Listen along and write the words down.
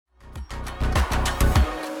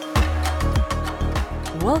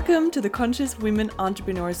Welcome to the Conscious Women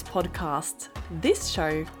Entrepreneurs podcast. This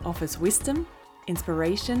show offers wisdom,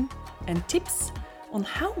 inspiration, and tips on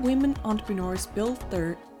how women entrepreneurs build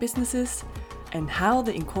their businesses and how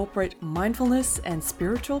they incorporate mindfulness and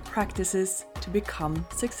spiritual practices to become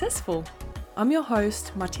successful. I'm your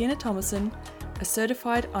host, Martina Thomason, a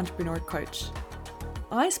certified entrepreneur coach.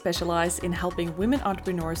 I specialize in helping women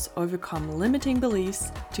entrepreneurs overcome limiting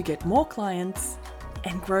beliefs to get more clients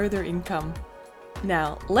and grow their income.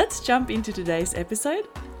 Now, let's jump into today's episode.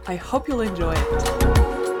 I hope you'll enjoy it.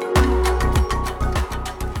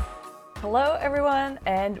 Hello, everyone,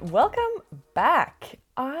 and welcome back.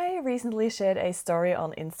 I recently shared a story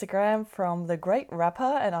on Instagram from the great rapper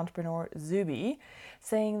and entrepreneur Zuby,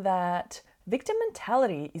 saying that victim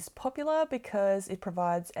mentality is popular because it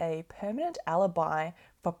provides a permanent alibi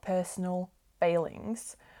for personal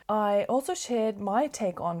failings. I also shared my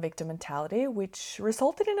take on victim mentality, which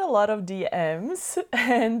resulted in a lot of DMs,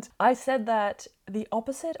 and I said that the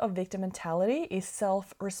opposite of victim mentality is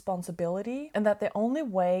self-responsibility, and that the only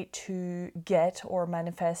way to get or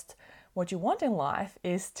manifest what you want in life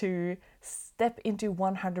is to step into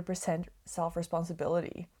 100%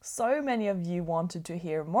 self-responsibility. So many of you wanted to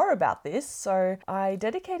hear more about this, so I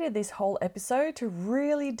dedicated this whole episode to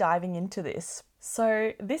really diving into this.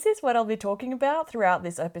 So this is what I'll be talking about throughout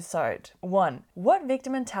this episode. 1. What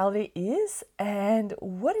victim mentality is and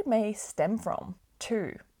what it may stem from.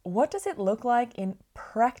 2. What does it look like in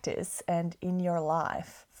practice and in your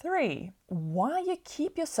life? 3. Why you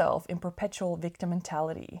keep yourself in perpetual victim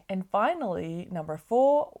mentality. And finally, number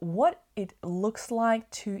 4, what it looks like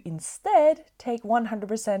to instead take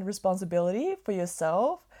 100% responsibility for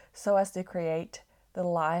yourself so as to create the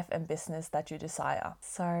life and business that you desire.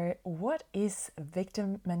 So, what is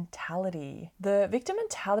victim mentality? The victim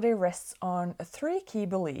mentality rests on 3 key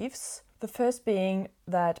beliefs. The first being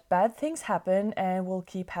that bad things happen and will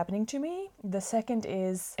keep happening to me. The second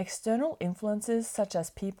is external influences such as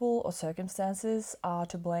people or circumstances are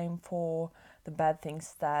to blame for the bad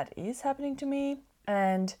things that is happening to me.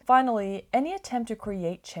 And finally, any attempt to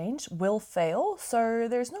create change will fail, so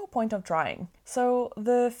there's no point of trying. So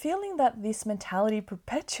the feeling that this mentality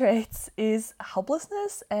perpetuates is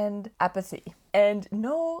helplessness and apathy. And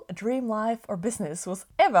no dream life or business was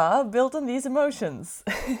ever built on these emotions.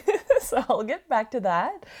 So I'll get back to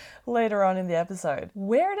that later on in the episode.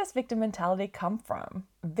 Where does victim mentality come from?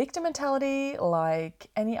 Victim mentality,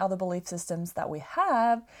 like any other belief systems that we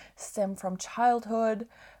have, stem from childhood,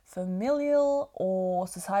 familial or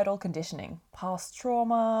societal conditioning. Past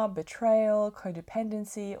trauma, betrayal,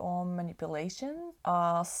 codependency, or manipulation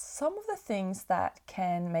are some of the things that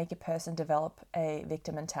can make a person develop a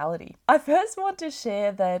victim mentality. I first want to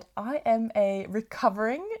share that I am a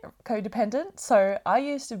recovering codependent, so I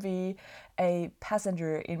used to be a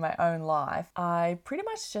passenger in my own life. I pretty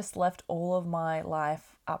much just left all of my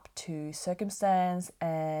life up to circumstance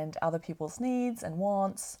and other people's needs and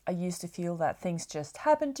wants. I used to feel that things just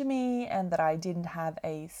happened to me and that I didn't have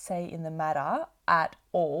a say in the matter at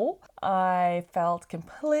all. I felt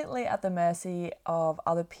completely at the mercy of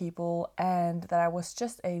other people and that I was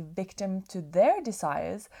just a victim to their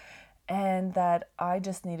desires, and that I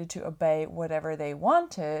just needed to obey whatever they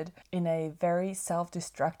wanted in a very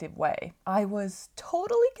self-destructive way. I was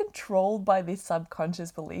totally controlled by this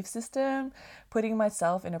subconscious belief system, putting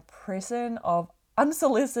myself in a prison of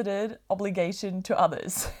unsolicited obligation to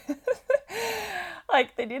others.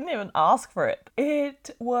 Like, they didn't even ask for it. It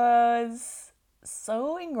was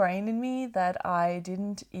so ingrained in me that I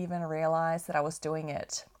didn't even realize that I was doing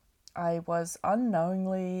it. I was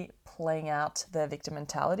unknowingly playing out the victim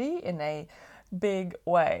mentality in a big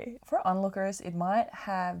way. For onlookers, it might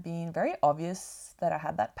have been very obvious that I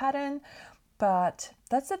had that pattern, but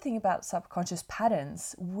that's the thing about subconscious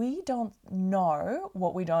patterns. We don't know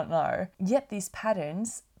what we don't know, yet these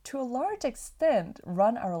patterns, to a large extent,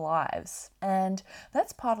 run our lives. And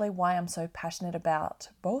that's partly why I'm so passionate about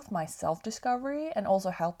both my self-discovery and also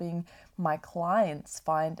helping my clients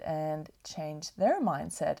find and change their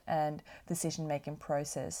mindset and decision-making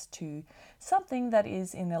process to something that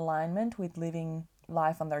is in alignment with living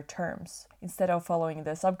life on their terms, instead of following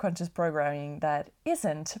the subconscious programming that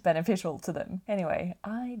isn't beneficial to them. Anyway,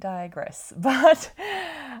 I digress. But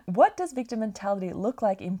what does victim mentality look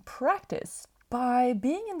like in practice? By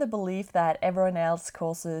being in the belief that everyone else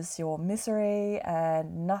causes your misery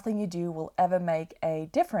and nothing you do will ever make a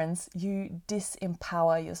difference, you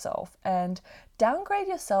disempower yourself and downgrade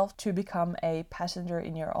yourself to become a passenger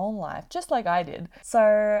in your own life, just like I did.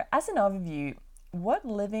 So, as an overview, what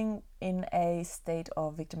living in a state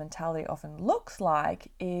of victim mentality often looks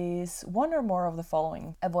like is one or more of the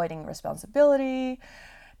following: avoiding responsibility,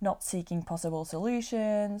 not seeking possible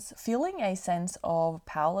solutions, feeling a sense of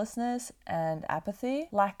powerlessness and apathy,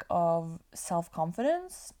 lack of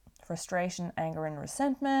self-confidence, frustration, anger, and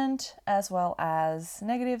resentment, as well as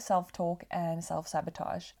negative self-talk and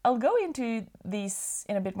self-sabotage. I'll go into these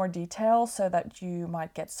in a bit more detail so that you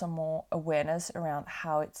might get some more awareness around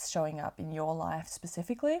how it's showing up in your life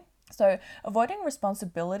specifically. So avoiding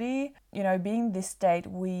responsibility, being this state,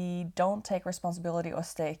 we don't take responsibility or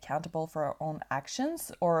stay accountable for our own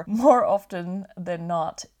actions, or more often than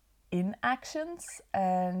not, inactions,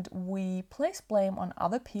 and we place blame on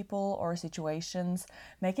other people or situations,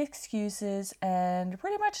 make excuses, and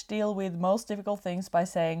pretty much deal with most difficult things by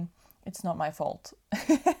saying, it's not my fault.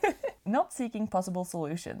 Not seeking possible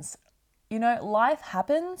solutions. Life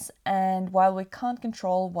happens, and while we can't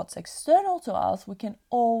control what's external to us, we can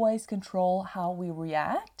always control how we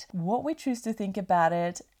react, what we choose to think about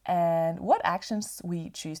it, and what actions we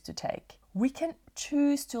choose to take. We can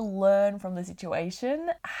choose to learn from the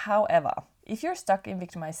situation. However, if you're stuck in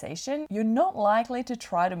victimization, you're not likely to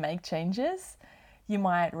try to make changes. You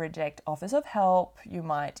might reject offers of help. You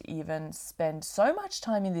might even spend so much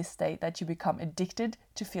time in this state that you become addicted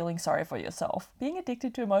to feeling sorry for yourself. Being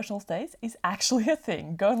addicted to emotional states is actually a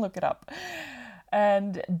thing. Go and look it up.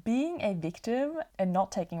 And being a victim and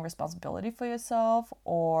not taking responsibility for yourself,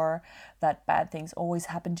 or that bad things always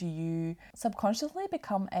happen to you, subconsciously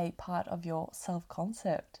become a part of your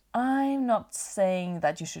self-concept. I'm not saying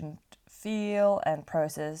that you shouldn't feel and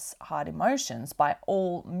process hard emotions. By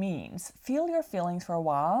all means, feel your feelings for a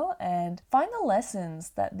while and find the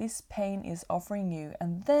lessons that this pain is offering you,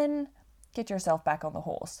 and then get yourself back on the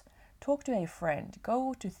horse. Talk to a friend,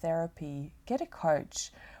 go to therapy, get a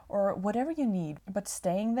coach, or whatever you need. But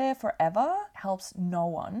staying there forever helps no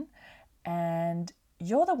one, and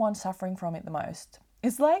you're the one suffering from it the most.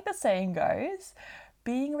 It's like the saying goes,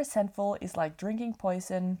 being resentful is like drinking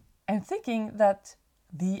poison and thinking that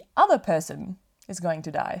the other person is going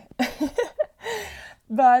to die.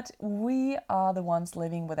 But we are the ones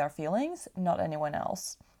living with our feelings, not anyone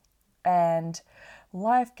else. And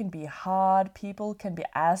life can be hard, people can be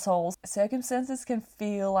assholes, circumstances can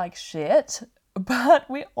feel like shit, but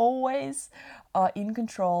we always are in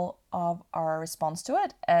control of our response to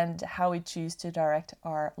it and how we choose to direct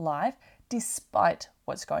our life despite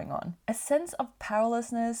what's going on. A sense of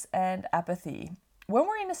powerlessness and apathy. When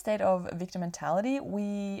we're in a state of victim mentality,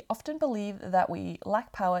 we often believe that we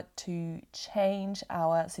lack power to change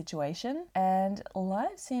our situation, and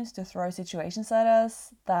life seems to throw situations at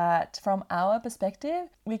us that, from our perspective,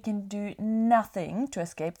 we can do nothing to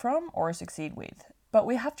escape from or succeed with. But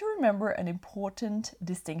we have to remember an important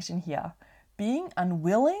distinction here: being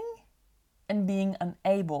unwilling and being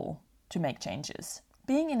unable to make changes.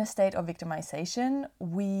 Being in a state of victimization,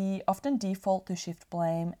 we often default to shift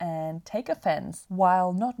blame and take offense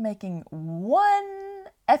while not making one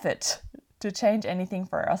effort to change anything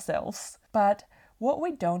for ourselves. But what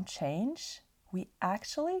we don't change, we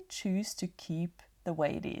actually choose to keep the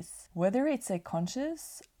way it is. Whether it's a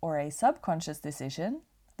conscious or a subconscious decision,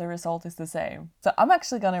 the result is the same. So I'm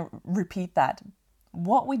actually going to repeat that.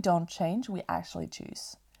 What we don't change, we actually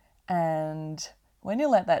choose. And when you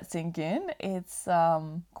let that sink in, it's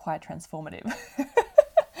quite transformative.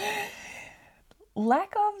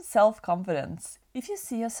 Lack of self-confidence. If you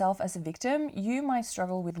see yourself as a victim, you might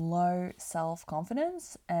struggle with low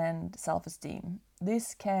self-confidence and self-esteem.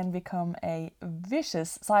 This can become a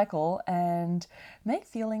vicious cycle and make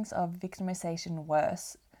feelings of victimization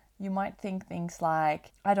worse. You might think things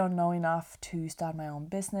like, I don't know enough to start my own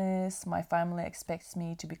business, my family expects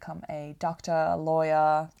me to become a doctor,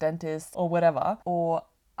 lawyer, dentist, or whatever, or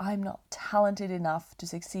I'm not talented enough to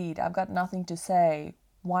succeed, I've got nothing to say,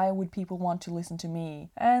 why would people want to listen to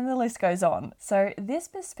me? And the list goes on. So this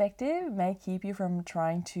perspective may keep you from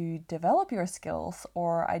trying to develop your skills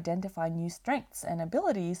or identify new strengths and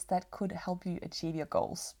abilities that could help you achieve your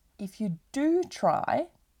goals. If you do try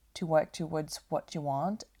to work towards what you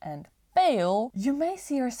want and fail, you may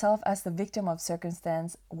see yourself as the victim of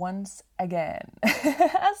circumstance once again.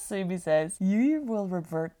 As Subi says, you will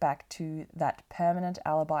revert back to that permanent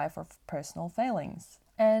alibi for personal failings.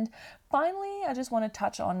 And finally, I just want to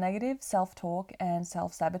touch on negative self-talk and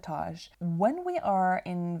self-sabotage. When we are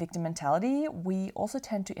in victim mentality, we also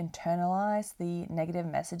tend to internalize the negative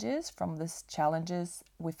messages from the challenges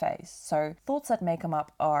we face. So thoughts that may come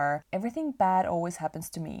up are, everything bad always happens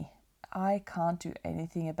to me. I can't do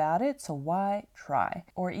anything about it, so why try?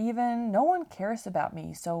 Or even, no one cares about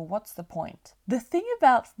me, so what's the point? The thing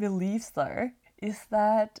about beliefs though is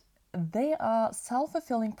that they are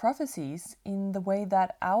self-fulfilling prophecies in the way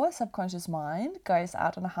that our subconscious mind goes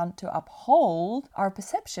out on a hunt to uphold our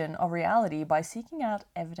perception of reality by seeking out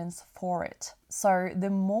evidence for it. So the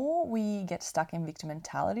more we get stuck in victim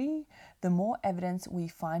mentality, the more evidence we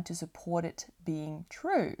find to support it being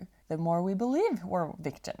true. The more we believe we're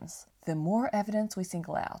victims. The more evidence we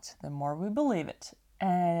single out, the more we believe it.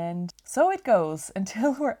 And so it goes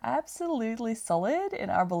until we're absolutely solid in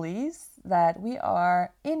our beliefs that we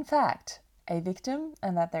are, in fact, a victim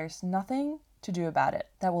and that there's nothing to do about it,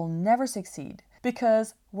 that we'll never succeed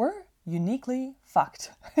because we're uniquely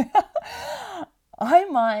fucked. I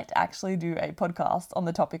might actually do a podcast on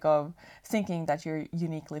the topic of thinking that you're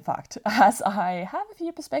uniquely fucked, as I have a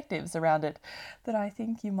few perspectives around it that I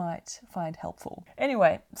think you might find helpful.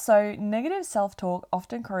 Anyway, so negative self-talk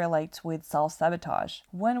often correlates with self-sabotage.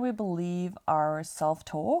 When we believe our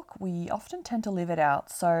self-talk, we often tend to live it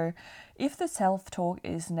out. So if the self-talk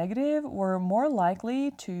is negative, we're more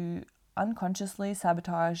likely to unconsciously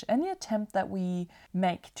sabotage any attempt that we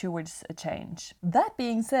make towards a change. That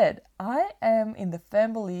being said, I am in the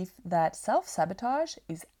firm belief that self-sabotage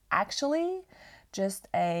is actually just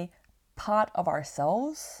a part of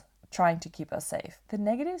ourselves trying to keep us safe. The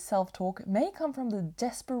negative self-talk may come from the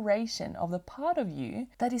desperation of the part of you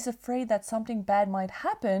that is afraid that something bad might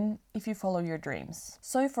happen if you follow your dreams.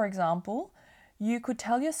 So, for example, you could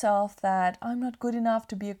tell yourself that I'm not good enough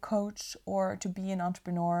to be a coach or to be an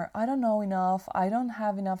entrepreneur. I don't know enough. I don't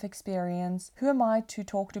have enough experience. Who am I to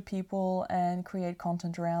talk to people and create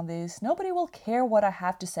content around this? Nobody will care what I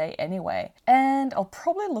have to say anyway. And I'll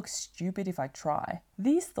probably look stupid if I try.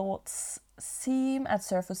 These thoughts seem at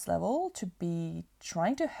surface level to be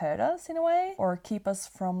trying to hurt us in a way or keep us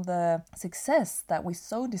from the success that we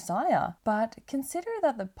so desire. But consider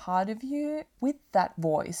that the part of you with that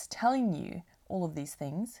voice telling you all of these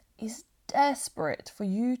things is desperate for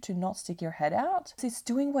you to not stick your head out. It's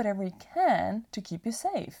doing whatever it can to keep you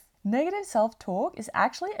safe. Negative self-talk is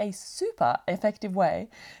actually a super effective way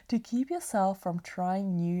to keep yourself from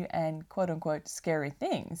trying new and quote-unquote scary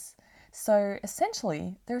things. So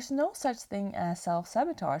essentially, there's no such thing as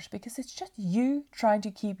self-sabotage because it's just you trying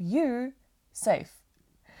to keep you safe.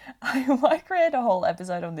 I might create a whole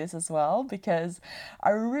episode on this as well because I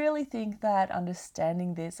really think that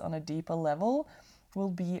understanding this on a deeper level will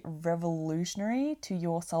be revolutionary to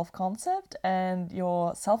your self-concept and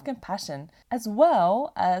your self-compassion, as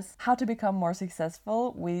well as how to become more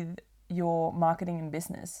successful with your marketing and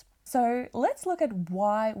business. So let's look at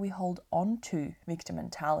why we hold on to victim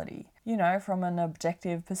mentality. You know, from an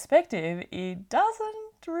objective perspective, it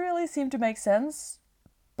doesn't really seem to make sense,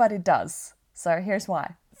 but it does. So here's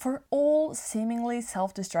why. For all seemingly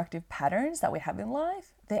self-destructive patterns that we have in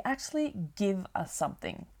life, they actually give us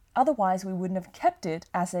something. Otherwise, we wouldn't have kept it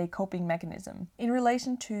as a coping mechanism. In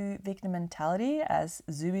relation to victim mentality, as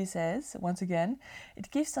Zuby says, once again, it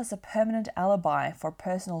gives us a permanent alibi for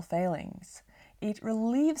personal failings. It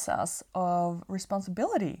relieves us of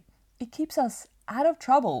responsibility. It keeps us out of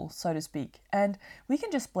trouble, so to speak, and we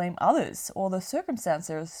can just blame others or the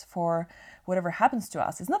circumstances for whatever happens to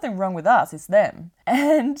us. There's nothing wrong with us, it's them.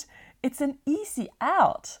 And it's an easy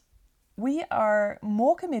out. We are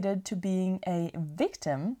more committed to being a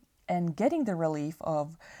victim and getting the relief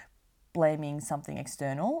of blaming something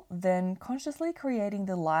external than consciously creating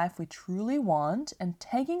the life we truly want and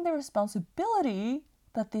taking the responsibility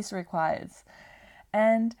that this requires.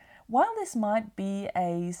 And while this might be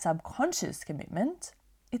a subconscious commitment,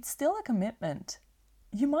 it's still a commitment.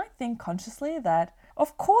 You might think consciously that,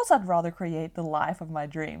 of course I'd rather create the life of my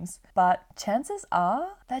dreams, but chances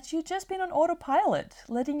are that you've just been on autopilot,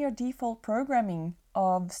 letting your default programming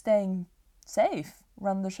of staying safe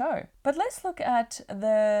run the show. But let's look at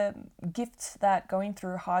the gifts that going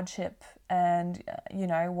through hardship and,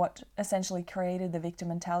 what essentially created the victim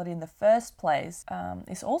mentality in the first place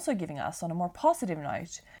is also giving us on a more positive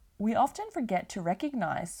note. We often forget to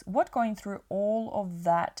recognize what going through all of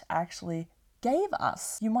that actually gave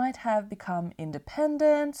us. You might have become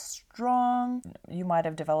independent, strong, you might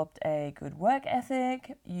have developed a good work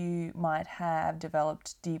ethic, you might have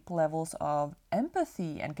developed deep levels of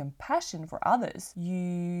empathy and compassion for others.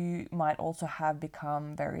 You might also have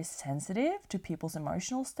become very sensitive to people's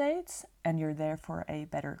emotional states, and you're therefore a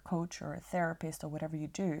better coach or a therapist or whatever you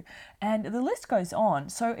do. And the list goes on.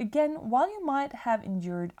 So again, while you might have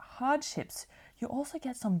endured hardships, you also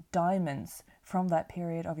get some diamonds from that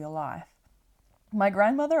period of your life. My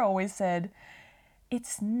grandmother always said,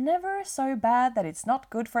 "It's never so bad that it's not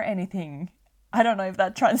good for anything." I don't know if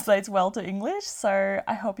that translates well to English, so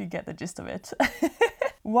I hope you get the gist of it.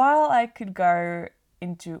 While I could go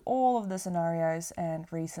into all of the scenarios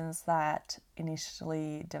and reasons that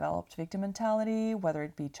initially developed victim mentality, whether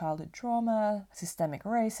it be childhood trauma, systemic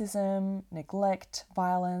racism, neglect,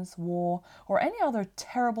 violence, war, or any other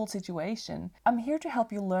terrible situation, I'm here to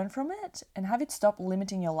help you learn from it and have it stop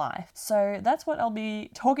limiting your life. So that's what I'll be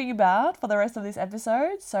talking about for the rest of this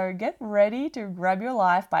episode. So get ready to grab your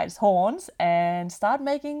life by its horns and start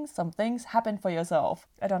making some things happen for yourself.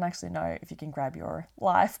 I don't actually know if you can grab your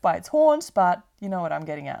life by its horns, but you know what I'm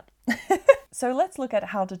getting at. So let's look at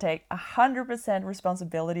how to take 100%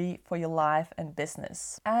 responsibility for your life and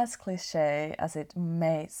business. As cliche as it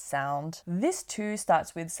may sound, this too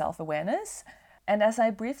starts with self-awareness. And as I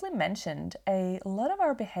briefly mentioned, a lot of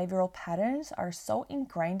our behavioral patterns are so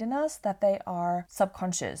ingrained in us that they are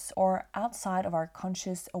subconscious or outside of our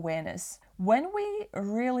conscious awareness. When we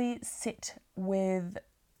really sit with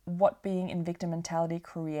what being in victim mentality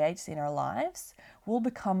creates in our lives, we'll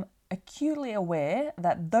become acutely aware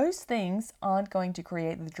that those things aren't going to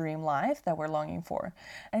create the dream life that we're longing for.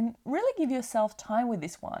 And really give yourself time with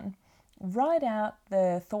this one. Write out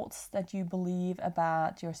the thoughts that you believe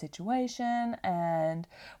about your situation and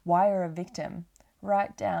why you're a victim.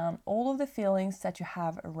 Write down all of the feelings that you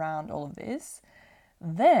have around all of this.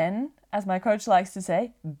 Then, as my coach likes to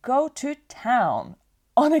say, go to town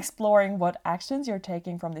on exploring what actions you're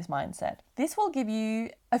taking from this mindset. This will give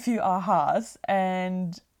you a few ahas,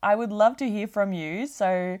 and I would love to hear from you,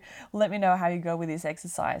 so let me know how you go with this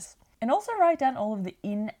exercise. And also write down all of the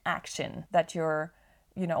inaction that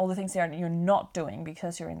all the things that you're not doing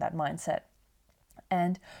because you're in that mindset.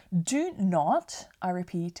 And do not, I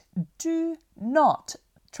repeat, do not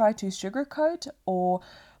try to sugarcoat or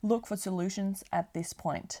look for solutions at this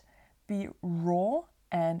point. Be raw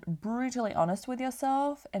and brutally honest with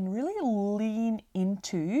yourself and really lean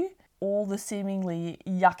into all the seemingly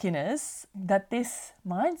yuckiness that this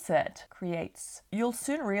mindset creates. You'll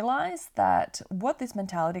soon realize that what this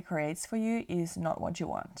mentality creates for you is not what you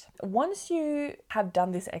want. Once you have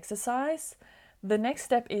done this exercise, the next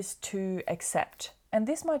step is to accept. And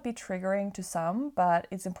this might be triggering to some, but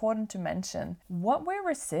it's important to mention what we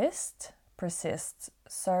resist persists.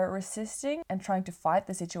 So resisting and trying to fight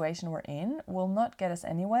the situation we're in will not get us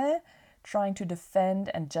anywhere. Trying to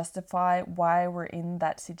defend and justify why we're in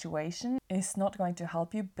that situation is not going to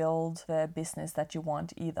help you build the business that you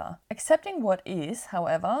want either. Accepting what is,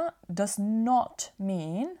 however, does not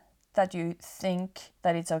mean that you think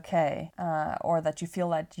that it's okay or that you feel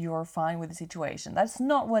that you're fine with the situation. That's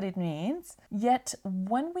not what it means. Yet,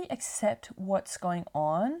 when we accept what's going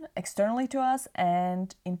on externally to us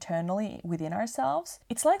and internally within ourselves,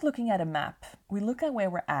 it's like looking at a map. We look at where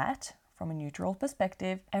we're at from a neutral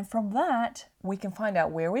perspective, and from that we can find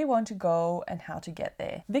out where we want to go and how to get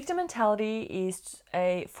there. Victim mentality is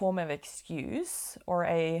a form of excuse, or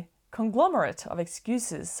a conglomerate of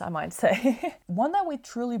excuses, I might say. One that we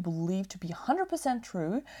truly believe to be 100%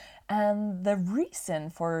 true, and the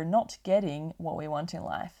reason for not getting what we want in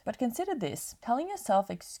life. But consider this: telling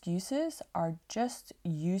yourself excuses are just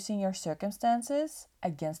using your circumstances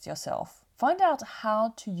against yourself. Find out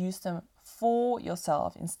how to use them for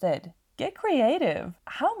yourself instead. Get creative.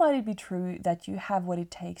 How might it be true that you have what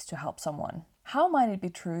it takes to help someone? How might it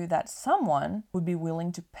be true that someone would be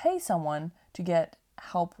willing to pay someone to get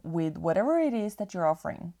help with whatever it is that you're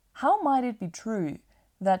offering? How might it be true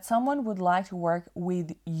that someone would like to work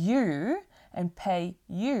with you and pay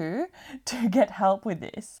you to get help with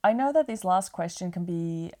this? I know that this last question can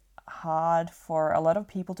be hard for a lot of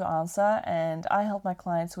people to answer, and I help my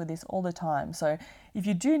clients with this all the time. So if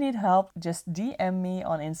you do need help, just DM me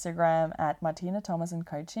on Instagram at Martina Thomasen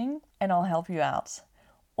Coaching and I'll help you out.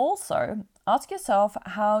 Also, ask yourself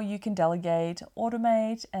how you can delegate,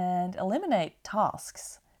 automate, and eliminate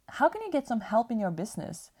tasks. How can you get some help in your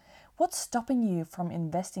business? What's stopping you from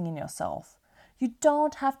investing in yourself? You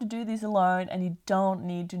don't have to do this alone, and you don't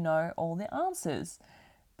need to know all the answers.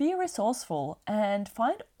 Be resourceful and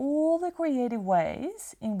find all the creative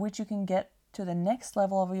ways in which you can get to the next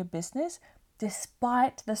level of your business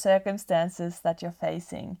despite the circumstances that you're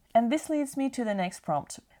facing. And this leads me to the next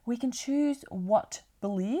prompt. We can choose what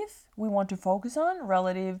belief we want to focus on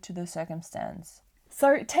relative to the circumstance.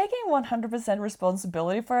 So taking 100%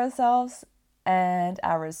 responsibility for ourselves and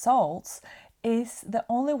our results is the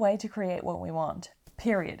only way to create what we want.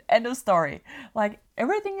 Period. End of story. Like,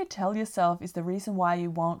 everything you tell yourself is the reason why you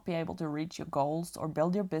won't be able to reach your goals or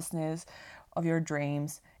build your business of your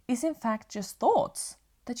dreams is in fact just thoughts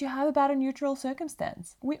that you have about a neutral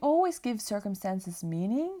circumstance. We always give circumstances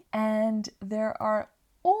meaning, and there are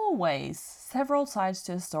always several sides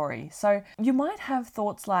to a story. So you might have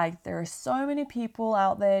thoughts like, there are so many people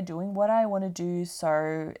out there doing what I want to do,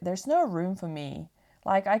 so there's no room for me.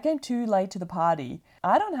 Like, I came too late to the party.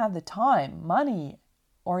 I don't have the time, money,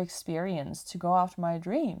 or experience to go after my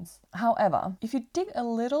dreams. However, if you dig a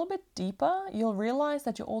little bit deeper, you'll realize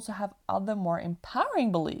that you also have other more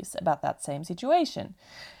empowering beliefs about that same situation.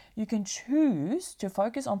 You can choose to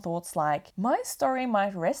focus on thoughts like, my story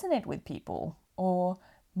might resonate with people, or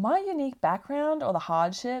my unique background or the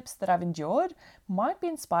hardships that I've endured might be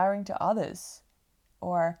inspiring to others,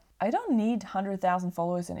 or I don't need 100,000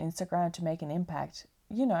 followers on Instagram to make an impact.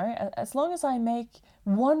 You know, as long as I make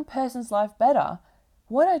one person's life better,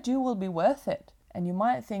 what I do will be worth it. And you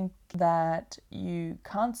might think that you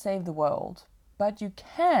can't save the world, but you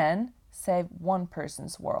can save one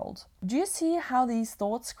person's world. Do you see how these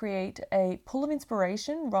thoughts create a pull of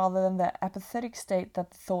inspiration rather than the apathetic state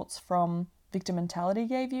that the thoughts from victim mentality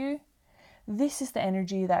gave you? This is the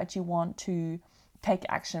energy that you want to take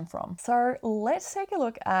action from. So let's take a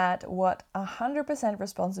look at what 100%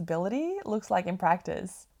 responsibility looks like in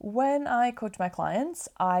practice. When I coach my clients,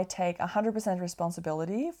 I take 100%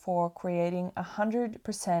 responsibility for creating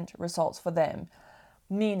 100% results for them,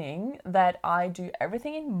 meaning that I do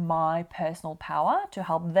everything in my personal power to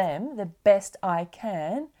help them the best I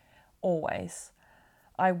can, always.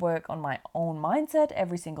 I work on my own mindset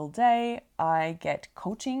every single day. I get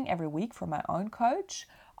coaching every week from my own coach.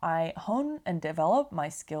 I hone and develop my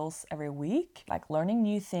skills every week, like learning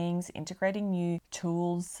new things, integrating new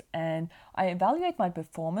tools, and I evaluate my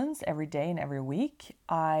performance every day and every week.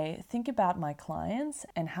 I think about my clients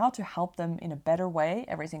and how to help them in a better way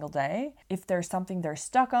every single day. If there's something they're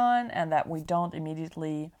stuck on and that we don't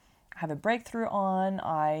immediately have a breakthrough on,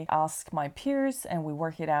 I ask my peers and we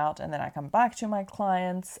work it out, and then I come back to my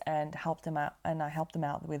clients and help them out, and I help them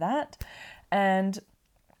out with that. And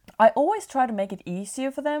I always try to make it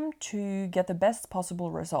easier for them to get the best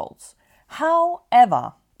possible results.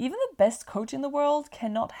 However, even the best coach in the world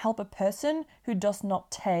cannot help a person who does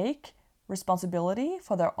not take responsibility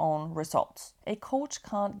for their own results. A coach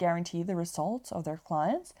can't guarantee the results of their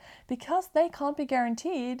clients because they can't be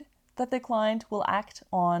guaranteed that the client will act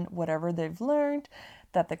on whatever they've learned,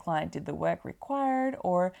 that the client did the work required,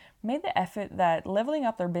 or made the effort that leveling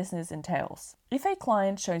up their business entails. If a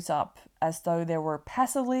client shows up as though they were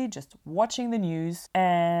passively just watching the news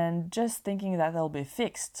and just thinking that they'll be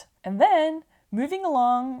fixed, and then moving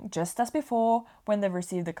along just as before when they've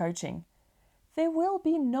received the coaching, there will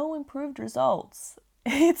be no improved results.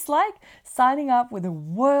 It's like signing up with the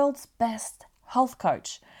world's best health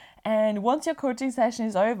coach. And once your coaching session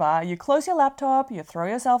is over, you close your laptop, you throw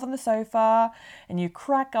yourself on the sofa, and you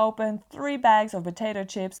crack open 3 bags of potato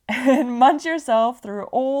chips and munch yourself through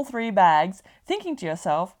all 3 bags, thinking to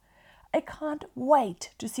yourself, I can't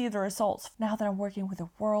wait to see the results now that I'm working with the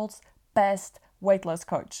world's best weight loss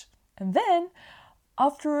coach. And then,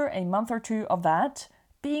 after a month or 2 of that,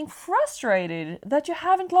 being frustrated that you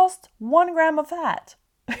haven't lost 1 gram of fat.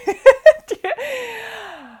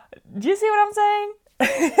 Do you see what I'm saying?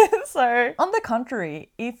 So, on the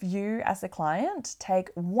contrary, if you as a client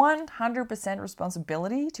take 100%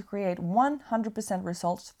 responsibility to create 100%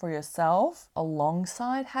 results for yourself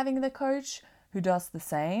alongside having the coach who does the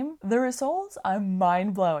same, the results are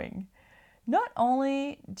mind-blowing. Not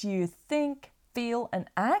only do you think, feel, and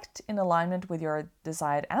act in alignment with your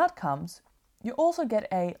desired outcomes, you also get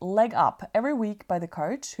a leg up every week by the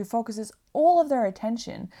coach who focuses all of their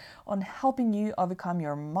attention on helping you overcome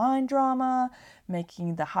your mind drama,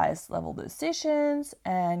 making the highest level decisions,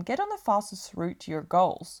 and get on the fastest route to your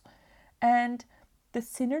goals. And the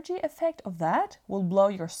synergy effect of that will blow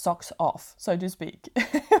your socks off, so to speak.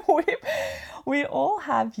 we all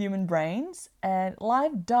have human brains, and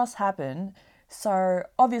life does happen. So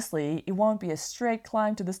obviously it won't be a straight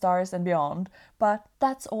climb to the stars and beyond, but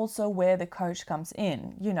that's also where the coach comes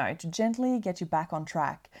in, to gently get you back on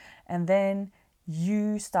track. And then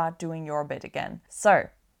you start doing your bit again. So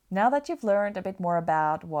now that you've learned a bit more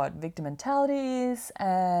about what victim mentality is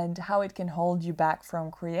and how it can hold you back from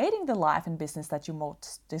creating the life and business that you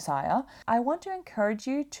most desire, I want to encourage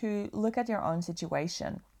you to look at your own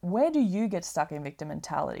situation. Where do you get stuck in victim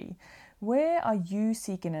mentality? Where are you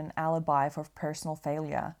seeking an alibi for personal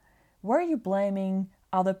failure? Where are you blaming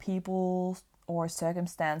other people or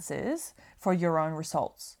circumstances for your own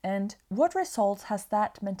results? And what results has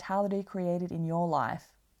that mentality created in your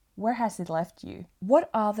life? Where has it left you? What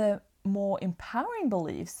are the more empowering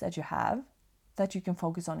beliefs that you have that you can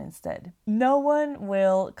focus on instead? No one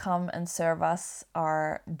will come and serve us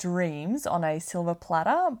our dreams on a silver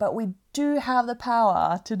platter, but we do have the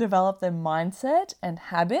power to develop the mindset and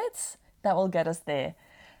habits that will get us there.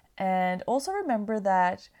 And also remember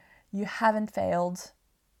that you haven't failed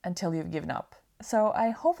until you've given up. So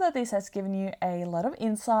I hope that this has given you a lot of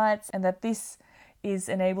insights and that this is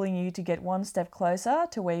enabling you to get one step closer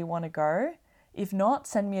to where you want to go. If not,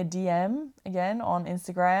 send me a DM again on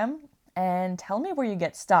Instagram and tell me where you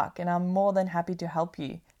get stuck, and I'm more than happy to help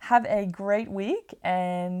you. Have a great week,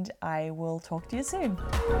 and I will talk to you soon.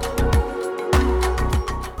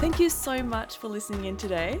 Thank you so much for listening in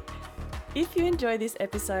today. If you enjoyed this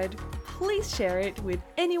episode, please share it with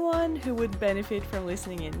anyone who would benefit from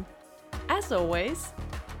listening in. As always,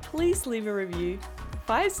 please leave a review.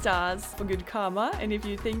 5 stars for good karma, and if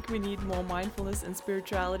you think we need more mindfulness and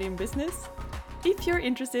spirituality in business. If you're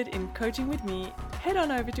interested in coaching with me, head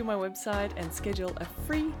on over to my website and schedule a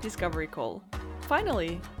free discovery call.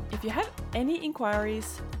 Finally, if you have any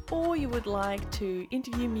inquiries or you would like to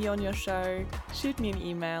interview me on your show, shoot me an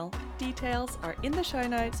email. Details are in the show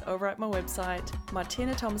notes over at my website,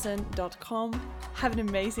 martinathompson.com. Have an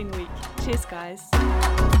amazing week. Cheers, guys.